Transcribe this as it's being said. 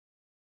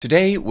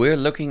Today we're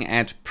looking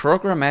at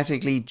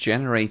programmatically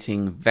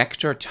generating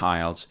vector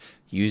tiles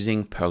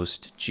using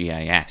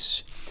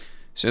PostGIS.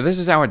 So this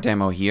is our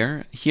demo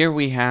here. Here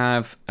we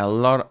have a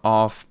lot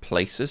of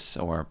places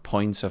or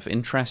points of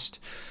interest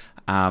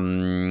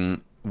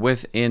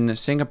within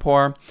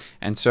Singapore.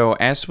 And so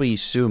as we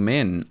zoom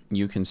in,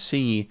 you can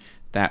see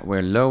that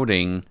we're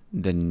loading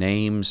the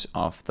names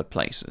of the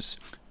places.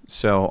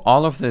 So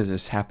all of this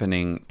is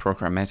happening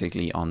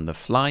programmatically on the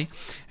fly,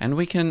 and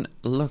we can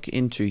look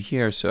into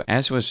here. So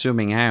as we're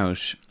zooming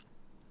out,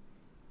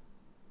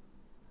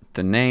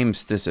 the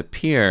names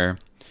disappear,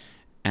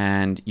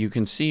 and you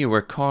can see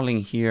we're calling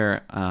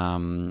here a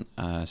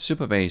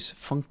supabase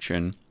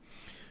function.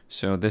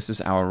 So this is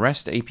our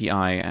REST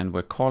API, and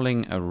we're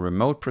calling a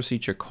remote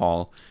procedure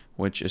call,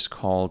 which is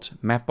called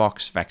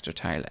Mapbox Vector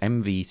Tile,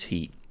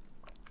 MVT.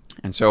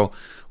 And so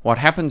what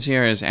happens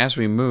here is as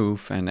we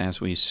move and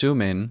as we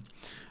zoom in,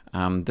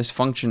 this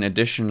function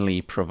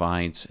additionally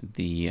provides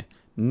the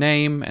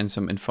name and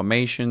some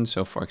information.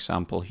 So for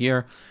example,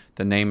 here,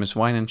 the name is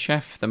Wine and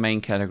Chef. The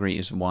main category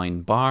is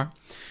Wine Bar.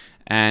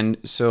 And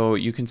so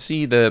you can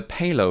see the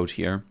payload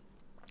here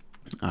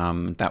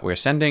that we're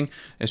sending.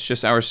 It's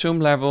just our zoom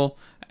level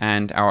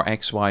and our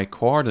XY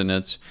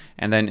coordinates.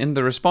 And then in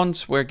the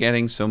response, we're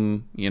getting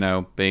some,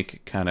 big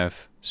kind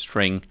of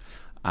string,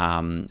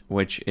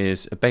 which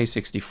is a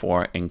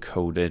base64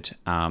 encoded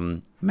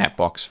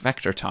Mapbox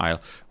vector tile,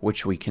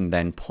 which we can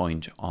then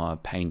paint on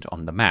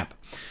the map.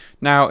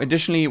 Now,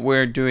 additionally,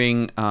 we're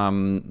doing,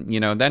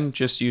 then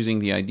just using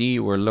the ID,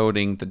 we're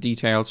loading the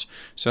details.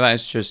 So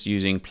that's just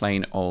using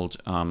plain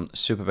old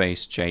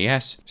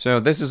supabase-js.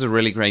 So this is a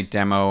really great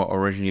demo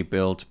originally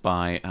built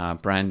by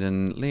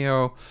Brandon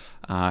Leo,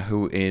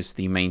 who is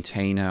the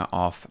maintainer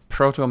of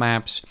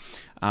Overturemaps.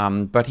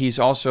 But he's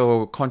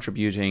also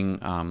contributing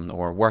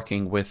or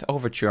working with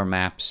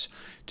Overturemaps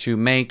to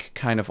make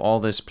kind of all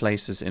this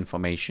places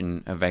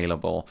information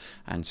available.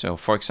 And so,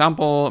 for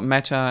example,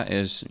 Meta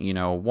is,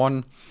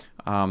 one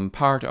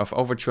part of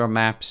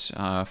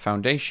Overturemaps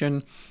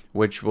foundation,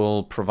 which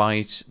will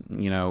provide,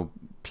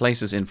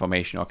 places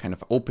information or kind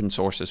of open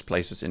sources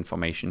places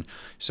information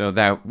so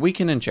that we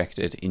can inject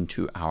it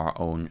into our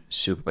own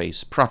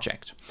Supabase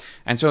project.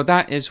 And so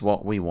that is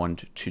what we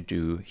want to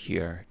do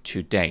here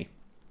today.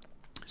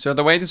 So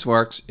the way this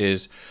works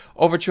is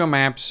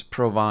Overturemaps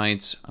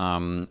provides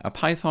a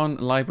Python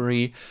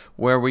library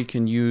where we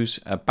can use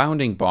a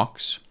bounding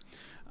box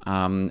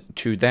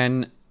to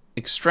then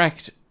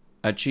extract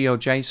a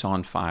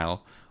geojson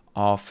file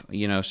of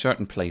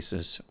certain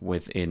places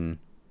within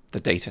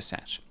the data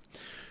set.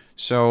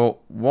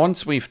 So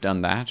once we've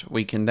done that,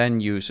 we can then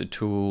use a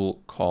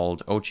tool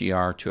called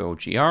OGR to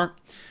OGR,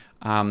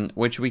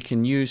 which we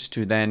can use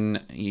to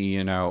then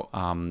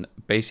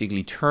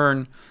basically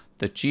turn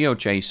the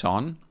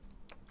geojson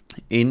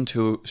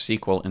into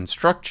SQL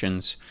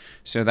instructions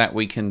so that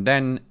we can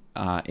then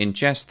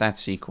ingest that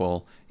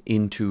SQL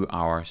into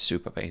our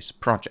Supabase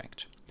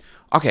project.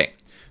 Okay,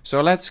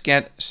 so let's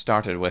get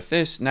started with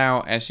this.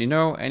 Now, as you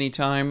know,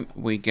 anytime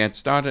we get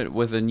started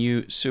with a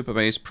new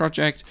Supabase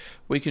project,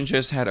 we can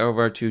just head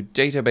over to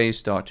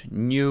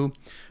database.new.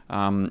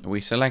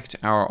 We select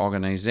our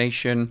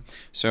organization.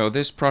 So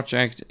this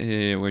project,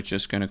 we're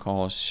just going to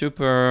call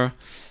super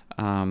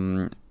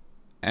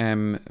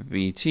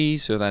MVT,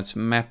 so that's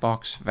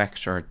Mapbox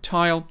Vector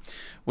Tile.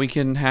 We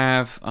can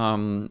have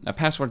a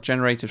password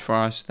generated for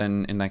us.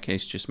 Then in that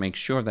case, just make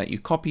sure that you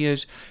copy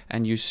it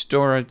and you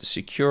store it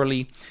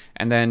securely.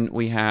 And then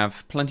we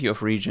have plenty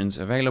of regions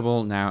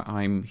available. Now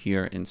I'm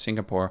here in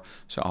Singapore,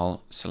 so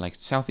I'll select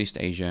Southeast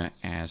Asia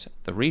as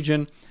the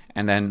region.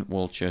 And then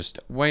we'll just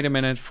wait a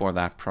minute for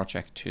that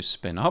project to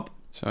spin up.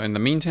 So in the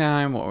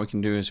meantime, what we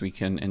can do is we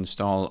can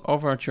install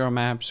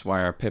Overturemaps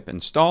via pip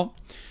install.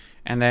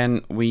 And then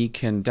we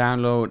can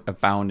download a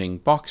bounding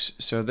box.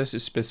 So this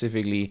is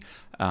specifically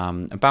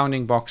a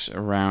bounding box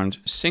around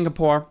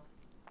Singapore.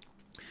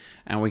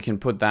 And we can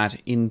put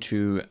that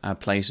into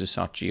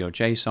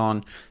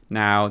places.geojson.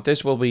 Now,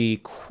 this will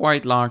be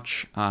quite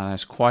large.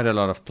 There's quite a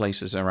lot of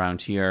places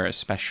around here,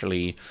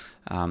 especially,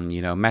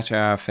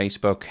 Meta,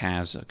 Facebook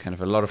has kind of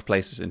a lot of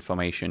places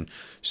information.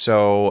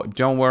 So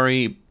don't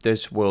worry,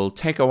 this will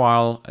take a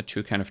while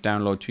to kind of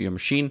download to your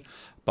machine.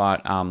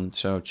 But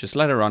so just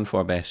let it run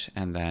for a bit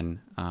and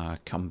then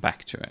come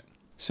back to it.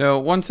 So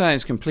once that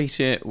is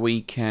completed,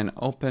 we can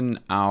open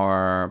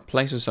our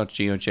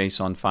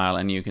places.geojson file,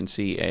 and you can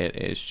see it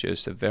is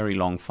just a very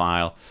long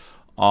file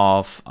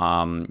of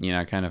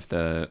kind of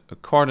the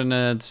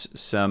coordinates,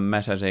 some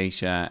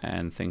metadata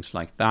and things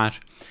like that.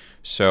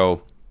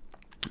 So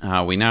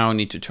we now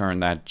need to turn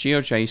that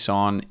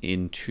geojson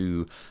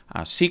into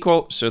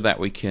SQL so that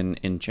we can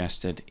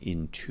ingest it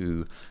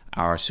into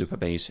our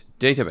Supabase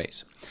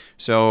database.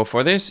 So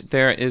for this,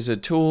 there is a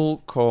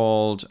tool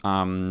called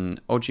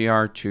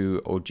OGR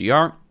to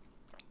OGR.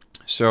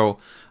 So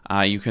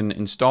you can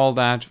install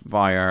that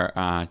via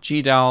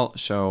GDAL.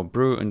 So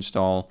brew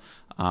install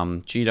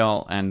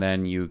GDAL, and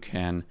then you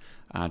can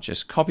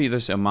just copy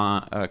this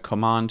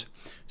command.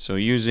 So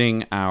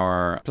using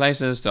our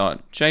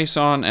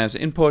places.json as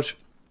input,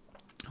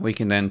 we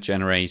can then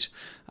generate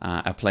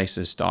a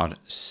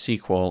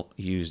places.sql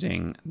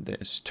using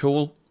this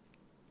tool.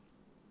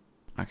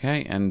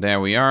 Okay, and there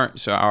we are.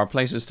 So our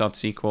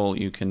places.sql,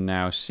 you can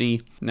now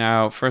see.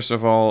 Now, first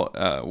of all,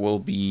 we'll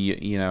be,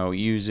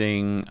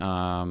 using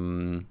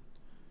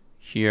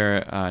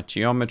here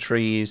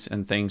geometries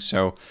and things.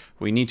 So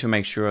we need to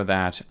make sure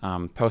that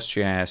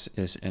PostGIS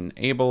is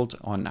enabled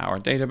on our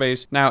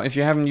database. Now, if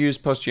you haven't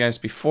used PostGIS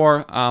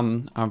before,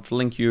 I've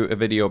linked you a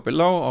video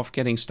below of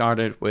getting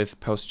started with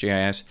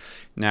PostGIS.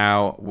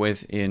 Now,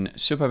 within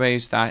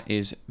Supabase, that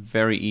is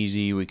very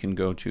easy. We can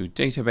go to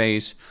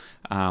database,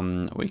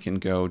 we can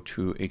go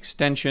to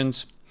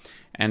extensions,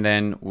 and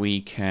then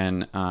we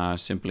can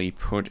simply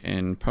put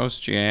in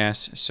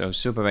PostGIS. So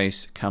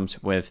Supabase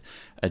comes with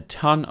a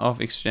ton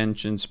of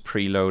extensions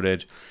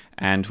preloaded,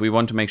 and we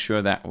want to make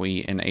sure that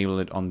we enable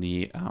it on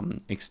the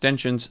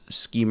extensions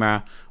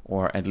schema,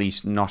 or at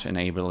least not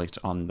enable it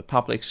on the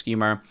public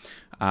schema.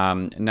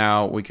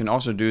 Now we can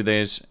also do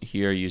this.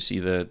 Here you see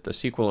the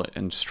SQL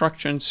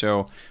instructions,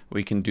 so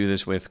we can do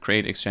this with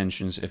create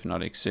extensions if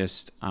not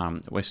exist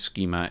with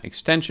schema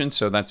extensions.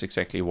 So that's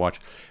exactly what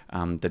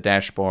the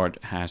dashboard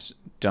has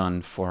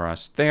done for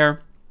us there.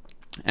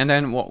 And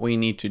then what we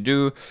need to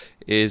do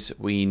is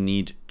we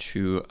need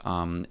to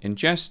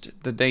ingest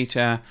the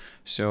data.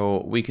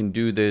 So we can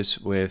do this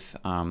with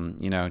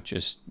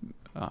just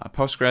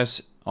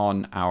Postgres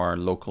on our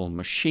local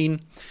machine.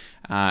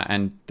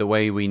 And the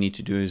way we need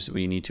to do is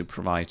we need to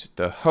provide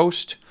the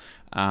host,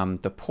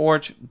 the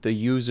port, the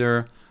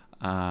user,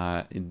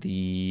 this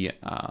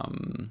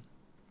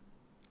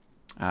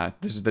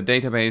is the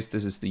database,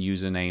 this is the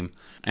username,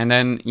 and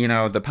then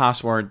the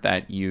password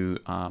that you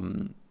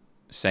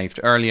saved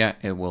earlier.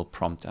 It will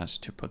prompt us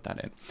to put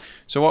that in.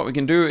 So what we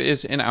can do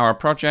is in our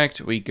project,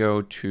 we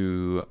go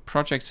to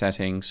project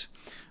settings,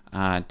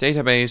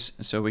 database.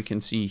 So we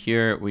can see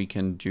here we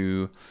can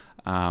do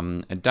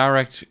a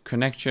direct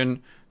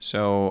connection.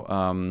 So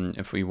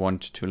if we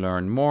want to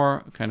learn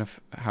more kind of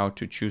how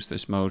to choose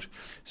this mode,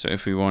 so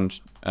if we want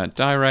a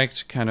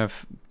direct kind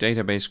of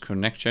database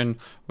connection,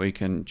 we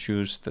can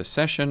choose the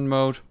session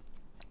mode.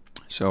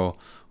 So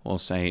we'll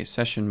say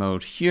session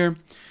mode here,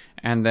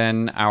 and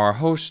then our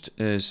host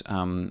is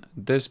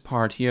this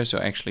part here. So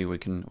actually we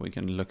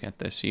can look at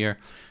this here.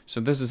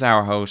 So this is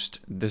our host,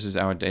 this is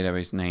our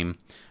database name,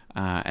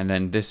 and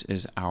then this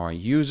is our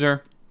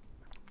user.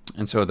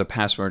 And so the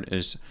password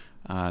is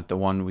the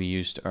one we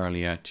used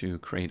earlier to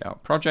create our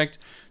project.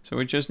 So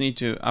we just need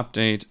to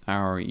update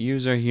our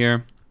user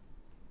here.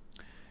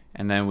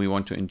 And then we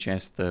want to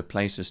ingest the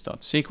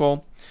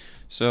places.sql.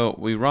 So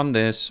we run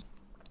this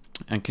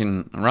and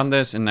can run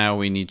this. And now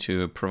we need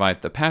to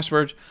provide the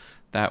password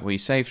that we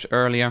saved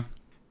earlier.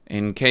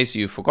 In case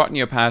you've forgotten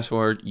your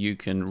password, you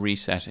can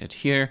reset it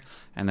here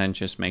and then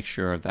just make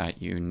sure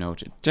that you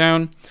note it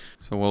down.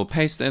 So we'll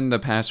paste in the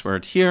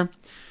password here.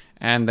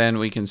 And then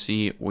we can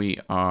see we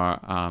are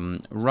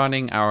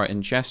running our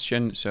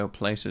ingestion. So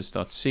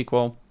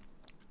places.sql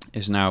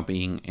is now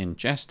being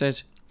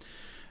ingested.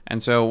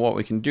 And so what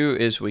we can do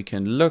is we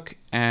can look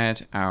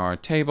at our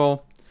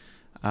table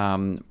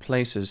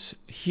places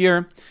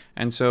here.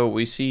 And so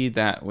we see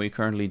that we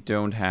currently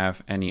don't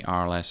have any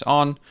RLS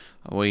on.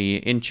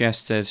 We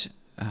ingested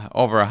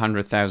over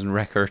 100,000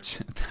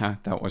 records.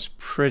 That was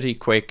pretty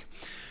quick.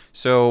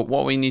 So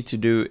what we need to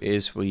do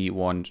is we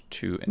want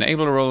to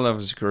enable a role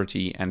level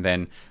security, and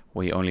then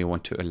we only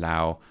want to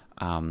allow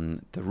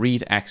the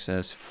read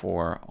access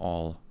for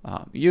all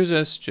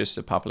users, just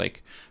the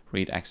public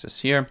read access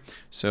here.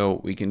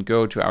 So we can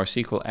go to our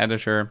SQL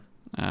editor,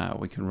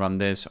 we can run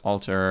this,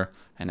 alter,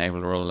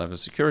 enable role level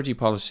security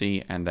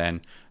policy, and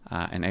then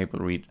enable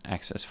read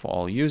access for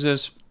all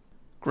users.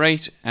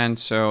 Great. And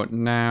so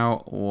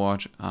now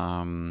what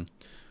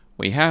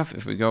we have,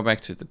 if we go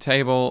back to the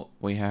table,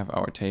 we have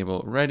our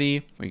table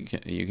ready.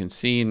 You can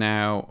see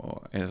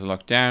now it's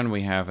locked down.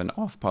 We have an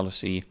auth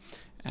policy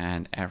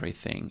and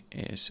everything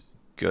is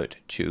good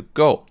to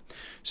go.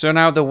 So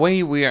now the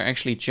way we are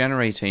actually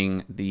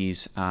generating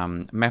these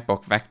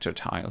Mapbox vector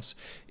tiles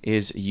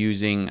is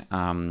using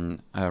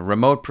a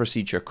remote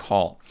procedure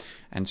call.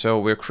 And so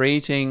we're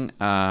creating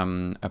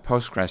a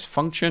Postgres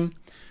function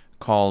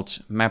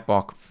called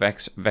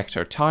Mapbox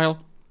vector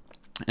tile.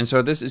 And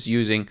so this is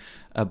using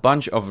a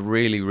bunch of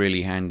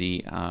really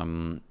handy,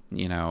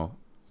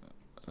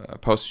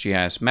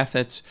 PostGIS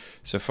methods.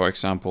 So for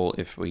example,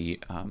 if we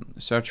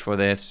search for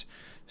this,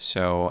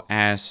 so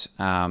as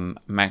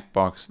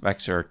Mapbox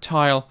vector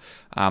tile,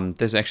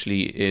 this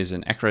actually is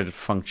an accredited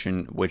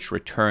function which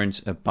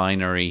returns a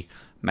binary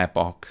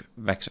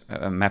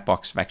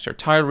Mapbox vector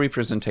tile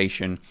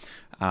representation,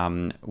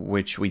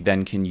 which we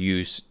then can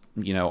use,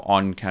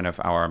 on kind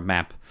of our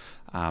map.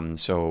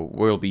 So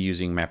we'll be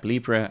using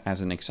MapLibre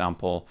as an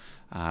example.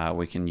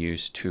 We can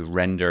use to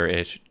render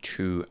it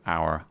to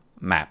our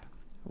map,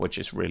 which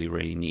is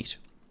really neat.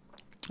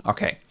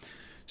 Okay,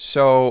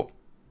 so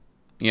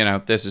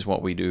this is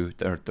what we do,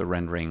 the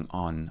rendering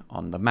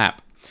on the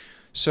map.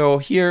 So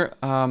here,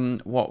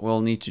 what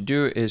we'll need to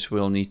do is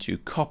we'll need to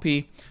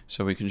copy.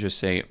 So we can just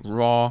say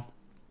raw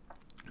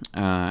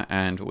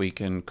and we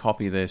can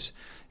copy this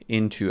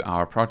into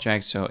our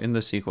project. So in the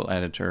SQL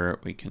editor,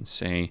 we can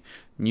say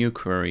new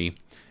query.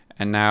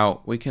 And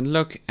now we can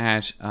look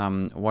at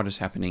what is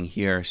happening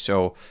here.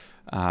 So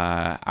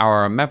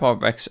our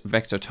MapLibre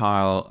vector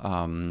tile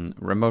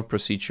remote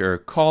procedure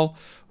call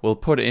will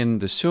put in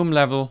the zoom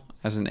level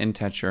as an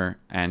integer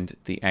and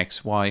the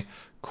XY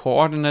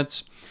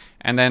coordinates.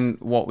 And then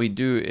what we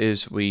do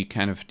is we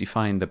kind of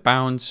define the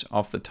bounds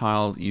of the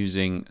tile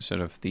using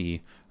sort of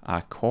the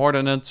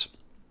coordinates.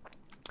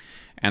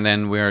 And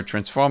then we're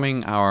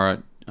transforming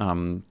our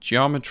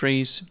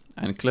geometries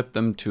and clip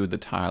them to the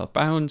tile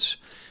bounds.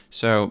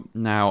 So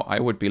now I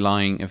would be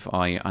lying if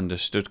I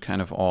understood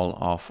kind of all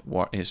of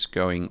what is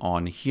going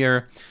on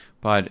here,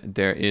 but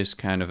there is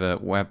kind of a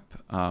web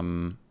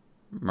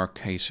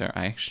Mercator.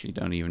 I actually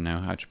don't even know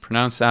how to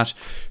pronounce that.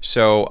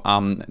 So,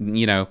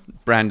 you know,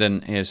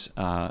 Brandon is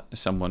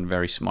someone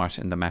very smart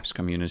in the maps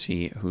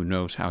community who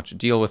knows how to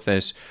deal with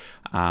this.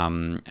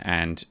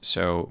 And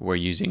so we're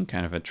using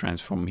kind of a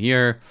transform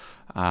here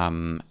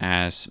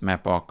as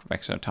MapLibre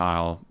vector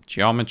tile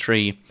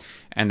geometry.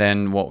 And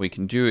then what we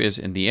can do is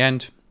in the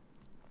end,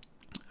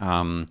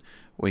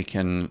 we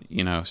can,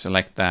 you know,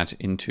 select that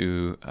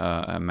into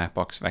a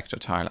MapLibre vector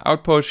tile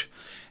output.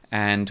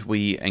 And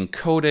we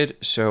encode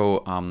it.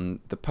 So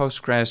the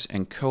Postgres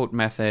encode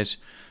method,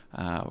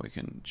 we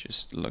can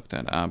just look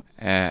that up.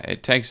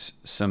 It takes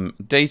some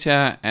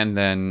data and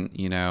then,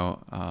 you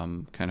know,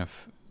 kind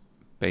of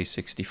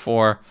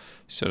base64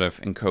 sort of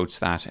encodes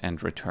that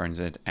and returns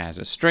it as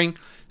a string.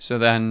 So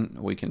then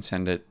we can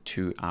send it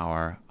to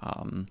our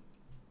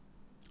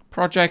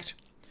project.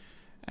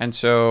 And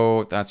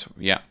so that's,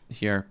 yeah,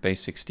 here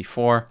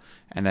base64.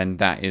 And then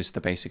that is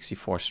the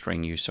base64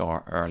 string you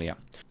saw earlier.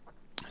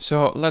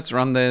 So let's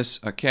run this.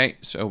 Okay,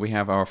 so we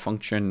have our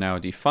function now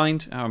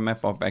defined, our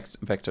MapLibre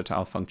vector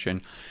tile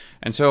function.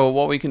 And so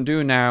what we can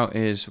do now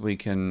is we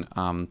can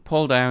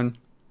pull down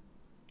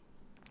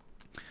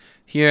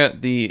here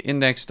the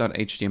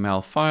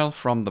index.html file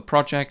from the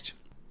project,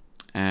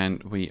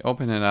 and we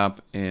open it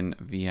up in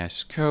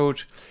VS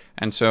Code.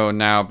 And so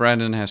now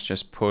Brandon has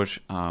just put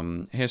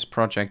his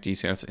project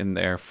details in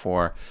there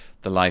for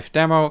the live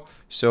demo.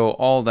 So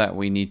all that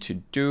we need to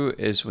do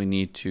is we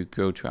need to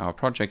go to our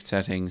project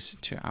settings,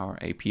 to our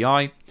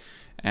API,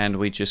 and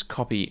we just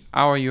copy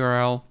our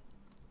URL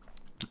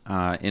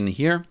in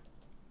here.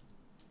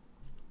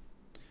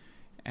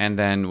 And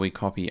then we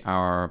copy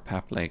our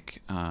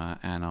public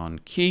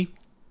anon key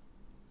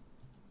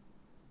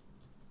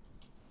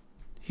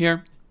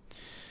here,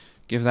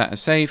 give that a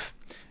save.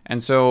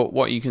 And so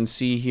what you can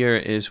see here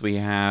is we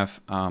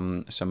have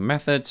some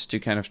methods to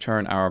kind of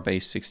turn our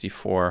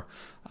base64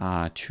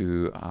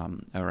 to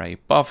array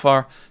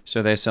buffer.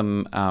 So there's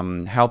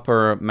some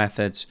helper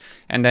methods.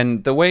 And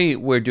then the way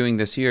we're doing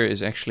this here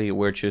is actually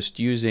we're just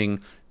using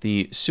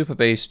the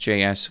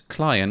supabase-js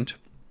client.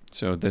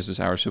 So this is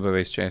our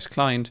supabase-js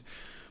client,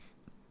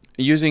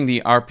 using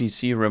the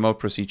RPC remote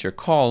procedure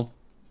call.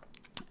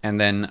 And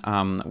then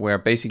we're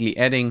basically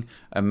adding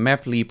a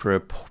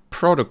MapLibre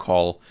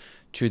protocol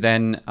to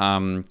then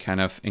kind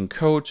of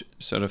encode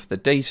sort of the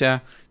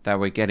data that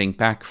we're getting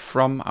back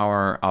from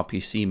our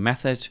RPC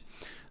method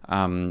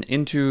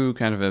into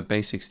kind of a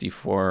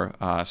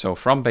base64, so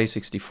from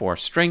base64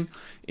 string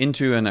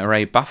into an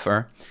array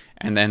buffer.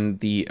 And then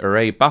the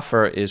array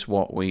buffer is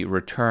what we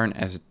return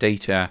as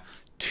data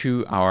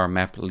to our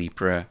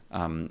MapLibre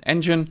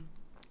engine.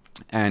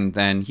 And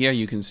then here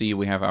you can see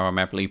we have our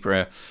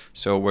MapLibre.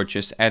 So we're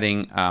just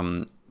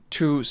adding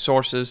two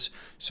sources.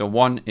 So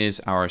one is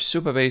our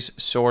Supabase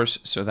source.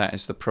 So that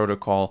is the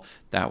protocol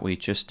that we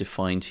just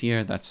defined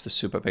here. That's the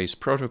Supabase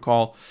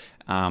protocol.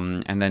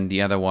 And then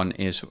the other one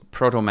is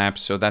Protomaps.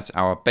 So that's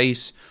our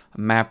base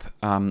map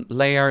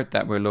layer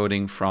that we're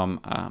loading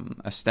from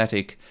a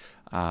static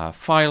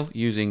file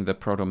using the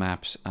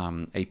Protomaps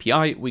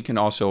API. We can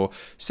also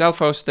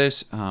self-host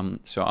this.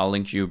 So I'll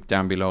link you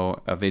down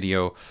below a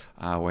video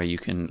where you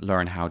can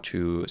learn how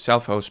to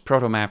self-host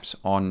Protomaps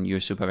on your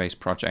Supabase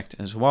project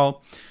as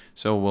well.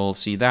 So we'll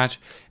see that.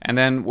 And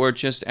then we're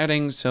just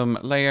adding some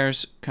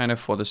layers kind of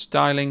for the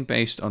styling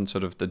based on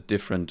sort of the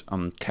different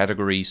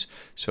categories.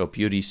 So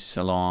beauty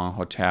salon,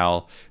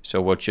 hotel.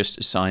 So we're just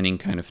assigning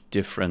kind of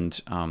different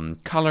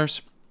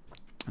colors,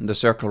 the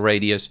circle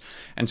radius.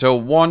 And so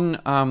one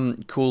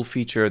cool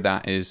feature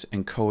that is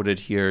encoded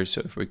here,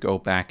 so if we go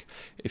back,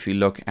 if you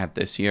look at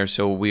this here,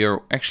 so we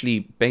are actually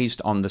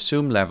based on the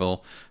zoom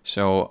level.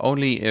 So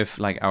only if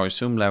like our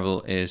zoom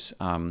level is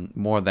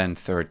more than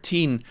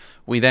 13,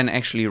 we then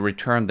actually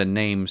return the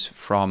names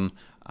from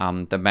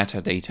the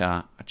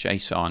metadata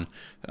JSON.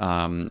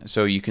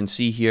 So you can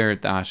see here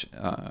that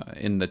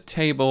in the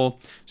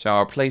table, so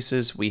our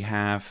places, we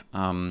have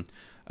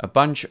a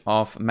bunch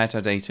of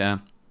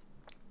metadata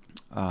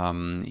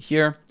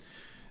here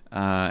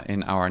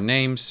in our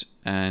names,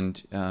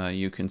 and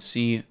you can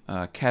see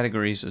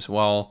categories as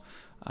well.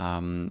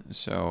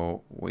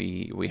 So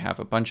we have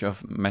a bunch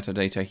of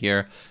metadata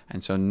here,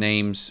 and so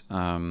names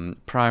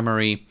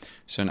primary.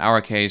 So in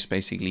our case,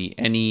 basically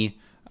any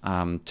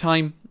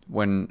time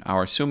when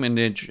our zoom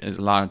image is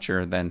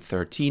larger than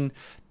 13,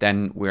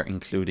 then we're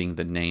including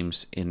the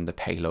names in the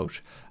payload.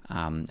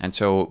 And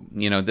so,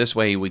 this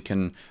way we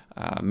can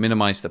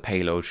minimize the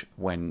payload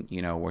when,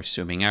 we're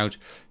zooming out.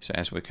 So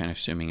as we're kind of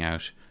zooming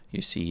out,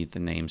 you see the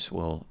names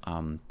will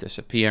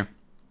disappear,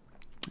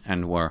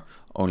 and we're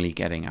only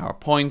getting our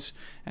points.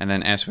 And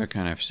then as we're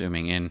kind of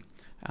zooming in,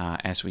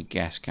 as we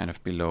get kind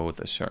of below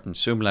the certain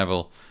zoom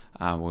level,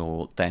 we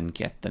will then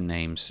get the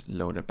names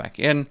loaded back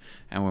in.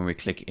 And when we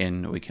click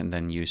in, we can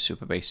then use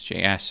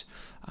supabase-js.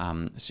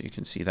 So you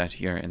can see that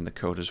here in the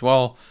code as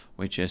well.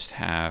 We just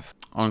have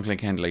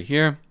on-click handler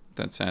here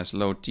that says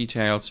load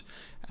details.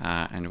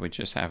 And we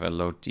just have a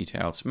load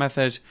details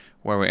method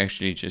where we're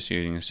actually just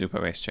using a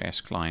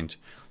supabase-js client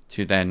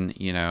to then,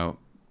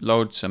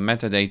 load some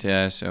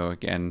metadata. So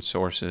again,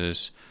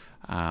 sources,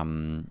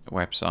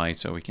 websites,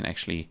 so we can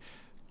actually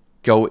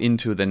go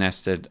into the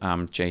nested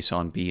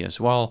JSON-B as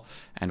well,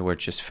 and we're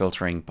just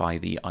filtering by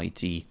the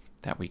ID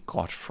that we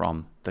got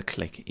from the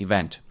click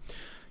event.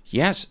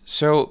 Yes,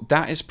 so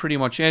that is pretty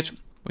much it.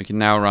 We can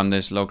now run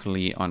this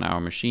locally on our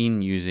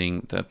machine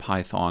using the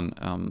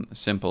Python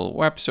simple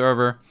web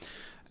server,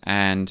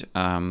 and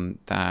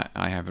that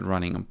I have it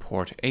running on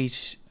port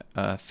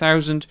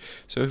 8000.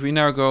 So if we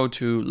now go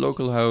to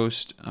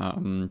localhost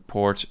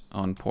port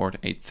on port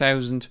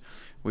 8000,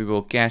 we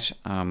will get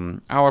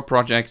our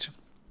project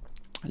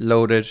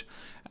loaded,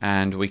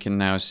 and we can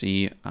now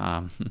see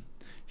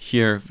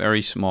here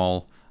very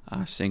small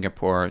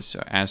Singapore.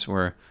 So as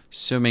we're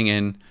zooming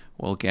in,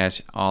 we'll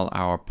get all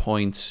our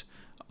points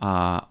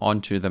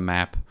onto the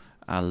map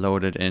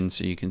loaded in.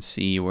 So you can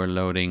see we're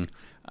loading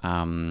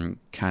kind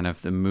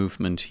of the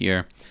movement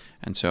here,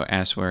 and so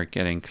as we're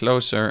getting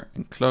closer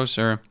and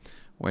closer,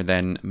 we're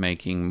then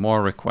making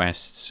more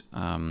requests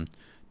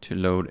to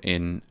load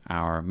in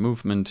our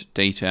movement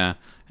data.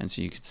 And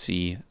so you can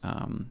see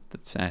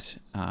that set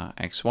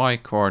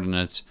XY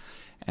coordinates.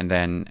 And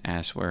then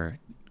as we're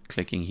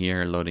clicking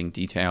here, loading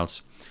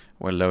details,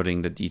 we're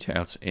loading the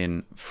details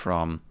in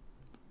from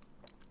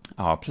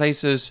our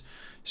places.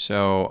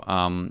 So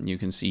you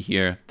can see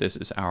here, this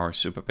is our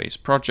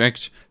Supabase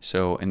project.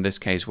 So in this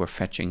case, we're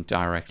fetching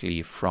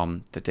directly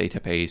from the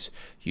database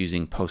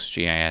using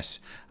PostGIS.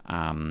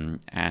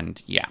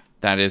 And yeah,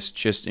 that is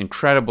just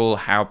incredible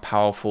how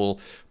powerful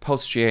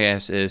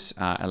PostGIS is,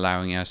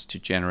 allowing us to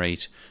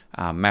generate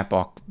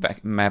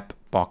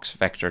mapbox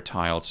vector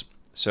tiles.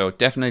 So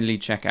definitely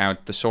check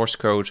out the source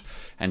code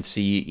and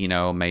see,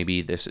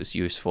 maybe this is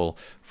useful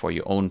for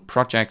your own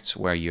projects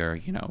where you're,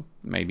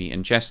 maybe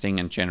ingesting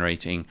and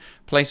generating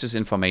places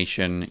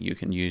information. You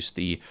can use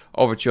the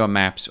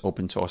Overturemaps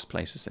open source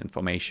places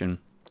information.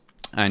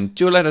 And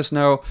do let us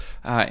know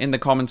in the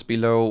comments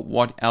below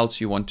what else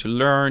you want to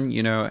learn,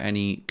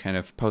 any kind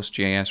of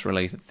PostGIS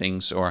related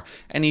things or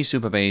any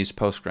Supabase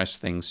Postgres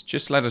things.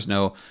 Just let us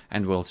know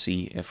and we'll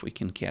see if we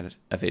can get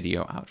a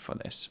video out for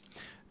this.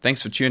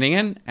 Thanks for tuning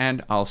in,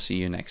 and I'll see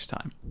you next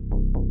time.